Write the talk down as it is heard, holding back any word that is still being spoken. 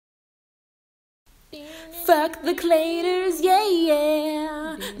Fuck the Claters, yeah,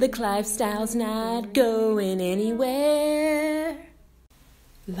 yeah. The Clive style's not going anywhere.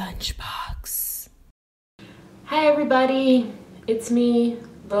 Lunchbox. Hi everybody, it's me,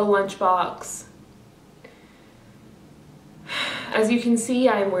 the Lunchbox. As you can see,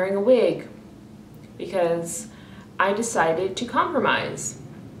 I'm wearing a wig because I decided to compromise.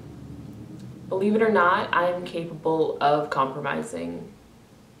 Believe it or not, I'm capable of compromising.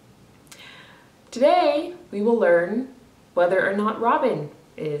 Today, we will learn whether or not Robin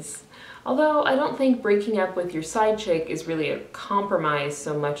is. Although I don't think breaking up with your side chick is really a compromise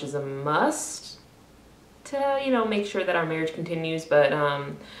so much as a must to, make sure that our marriage continues, but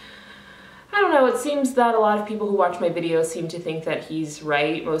I don't know, it seems that a lot of people who watch my videos seem to think that he's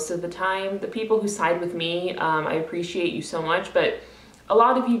right most of the time. The people who side with me, I appreciate you so much, but a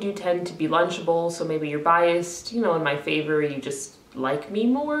lot of you do tend to be lunchable, so maybe you're biased, in my favor, you just like me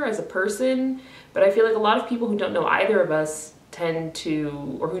more as a person. But I feel like a lot of people who don't know either of us tend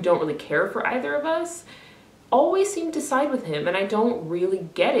to, or who don't really care for either of us, always seem to side with him, and I don't really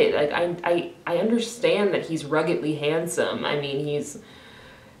get it. Like, I understand that he's ruggedly handsome. I mean, he's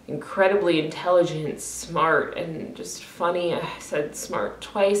incredibly intelligent, smart, and just funny. I said smart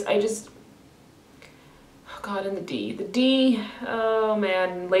twice. Oh God, and the D, oh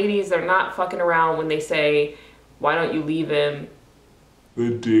man, ladies are not fucking around when they say, why don't you leave him? The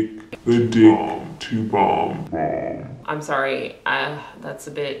dick, two bomb. I'm sorry, that's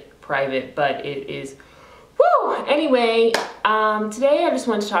a bit private, but it is, woo! Anyway, today I just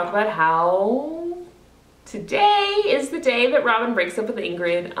wanted to talk about how today is the day that Robin breaks up with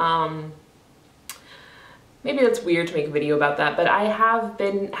Ingrid. Maybe that's weird to make a video about that, but I have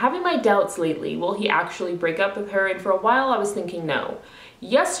been having my doubts lately. Will he actually break up with her? And for a while I was thinking no.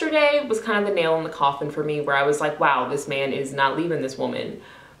 Yesterday was kind of the nail in the coffin for me, where I was like, wow, this man is not leaving this woman.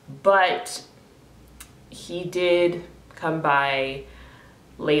 But he did come by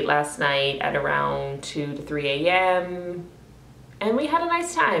late last night at around 2 to 3 a.m. and we had a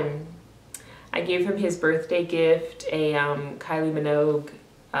nice time. I gave him his birthday gift, a Kylie Minogue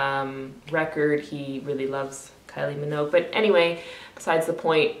record. He really loves Kylie Minogue. But anyway, besides the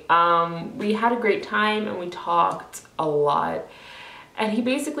point, we had a great time and we talked a lot. And he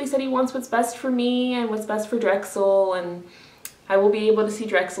basically said he wants what's best for me and what's best for Drexel, and I will be able to see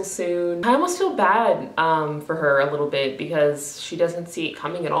Drexel soon. I almost feel bad for her a little bit because she doesn't see it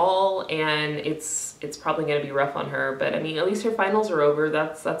coming at all, and it's probably gonna be rough on her. But I mean, at least her finals are over.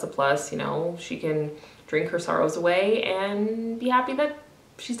 That's a plus, She can drink her sorrows away and be happy that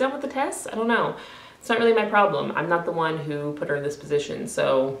she's done with the test. I don't know. It's not really my problem. I'm not the one who put her in this position.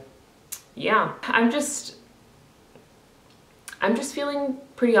 So yeah, I'm just feeling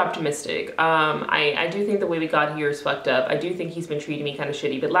pretty optimistic. I do think the way we got here is fucked up. I do think he's been treating me kind of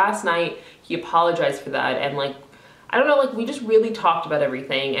shitty, but last night he apologized for that, and like, I don't know, like, we just really talked about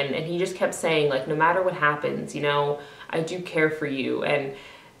everything, and he just kept saying, like, no matter what happens, I do care for you, and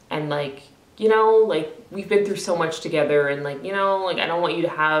like, like, we've been through so much together, and like, like, I don't want you to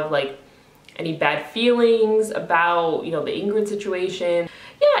have like any bad feelings about, the Ingrid situation.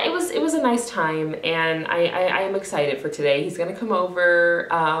 Yeah, it was a nice time, and I am excited for today. He's gonna come over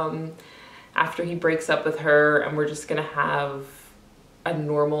after he breaks up with her, and we're just gonna have a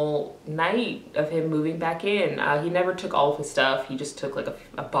normal night of him moving back in. He never took all of his stuff. He just took like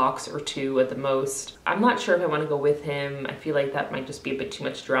a box or two at the most. I'm not sure if I want to go with him. I feel like that might just be a bit too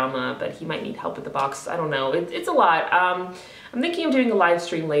much drama, but he might need help with the box. I don't know. It's a lot. I'm thinking of doing a live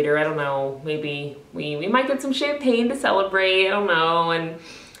stream later. I don't know. Maybe we might get some champagne to celebrate. I don't know. And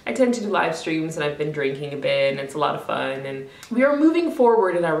I tend to do live streams, and I've been drinking a bit, and it's a lot of fun, and we are moving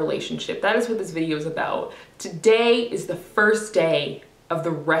forward in our relationship. That is what this video is about. Today is the first day of the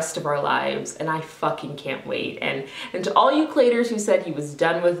rest of our lives, and I fucking can't wait. And to all you Claters who said he was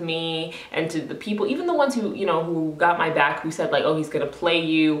done with me, and to the people, even the ones who, who got my back, who said like, oh, he's gonna play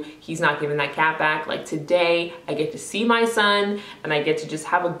you, he's not giving that cat back, like, today I get to see my son, and I get to just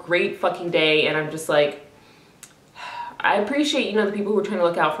have a great fucking day, and I'm just like, I appreciate, the people who are trying to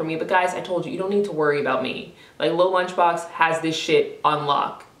look out for me, but guys, I told you, you don't need to worry about me. Like, Lil Lunchbox has this shit on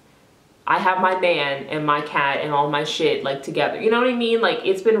lock. I have my man and my cat and all my shit, like, together. You know what I mean? Like,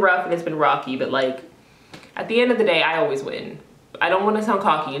 it's been rough and it's been rocky, but like, at the end of the day, I always win. I don't want to sound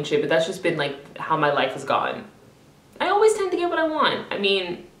cocky and shit, but that's just been like how my life has gone. I always tend to get what I want. I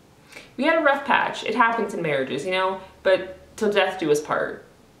mean, we had a rough patch. It happens in marriages, but till death do us part.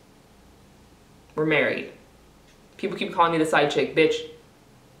 We're married. People keep calling me the side chick. Bitch,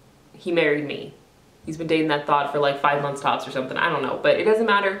 he married me. He's been dating that thought for like 5 months tops or something. I don't know, but it doesn't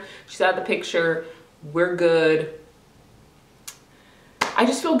matter. She's out of the picture. We're good. I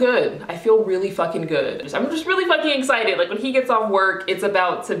just feel good. I feel really fucking good. I'm just really fucking excited. Like when he gets off work, it's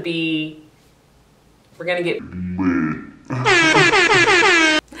about to be, we're gonna get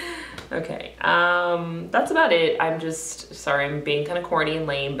okay, that's about it. I'm just, sorry, I'm being kind of corny and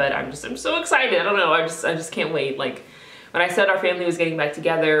lame, but I'm so excited. I don't know, I just can't wait. Like when I said our family was getting back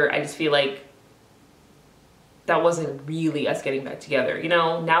together, I just feel like that wasn't really us getting back together. You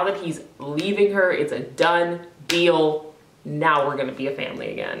know, now that he's leaving her, it's a done deal. Now we're gonna be a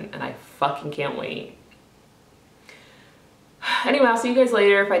family again, and I fucking can't wait. Anyway, I'll see you guys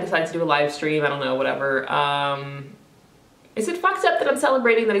later if I decide to do a live stream. I don't know, whatever. Is it fucked up that I'm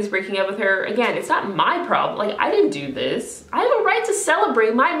celebrating that he's breaking up with her? Again, it's not my problem. Like, I didn't do this. I have a right to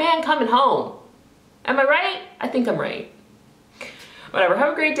celebrate my man coming home. Am I right? I think I'm right. Whatever,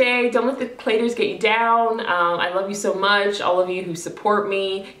 have a great day. Don't let the platers get you down. I love you so much, all of you who support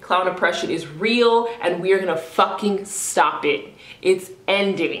me. Clown oppression is real, and we are gonna fucking stop it. It's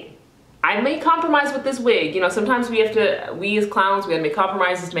ending. I may compromise with this wig. You know, sometimes we as clowns, we gotta make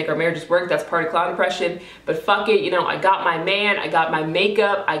compromises to make our marriages work. That's part of clown oppression. But fuck it, you know, I got my man, I got my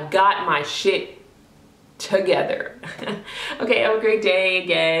makeup, I got my shit together. Okay, have a great day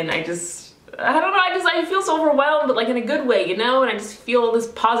again. I don't know, I feel so overwhelmed, but like in a good way, you know? And I just feel this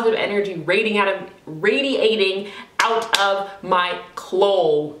positive energy radiating out of my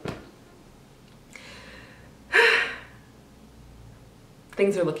clothes.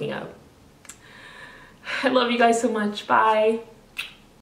 Things are looking up. I love you guys so much. Bye.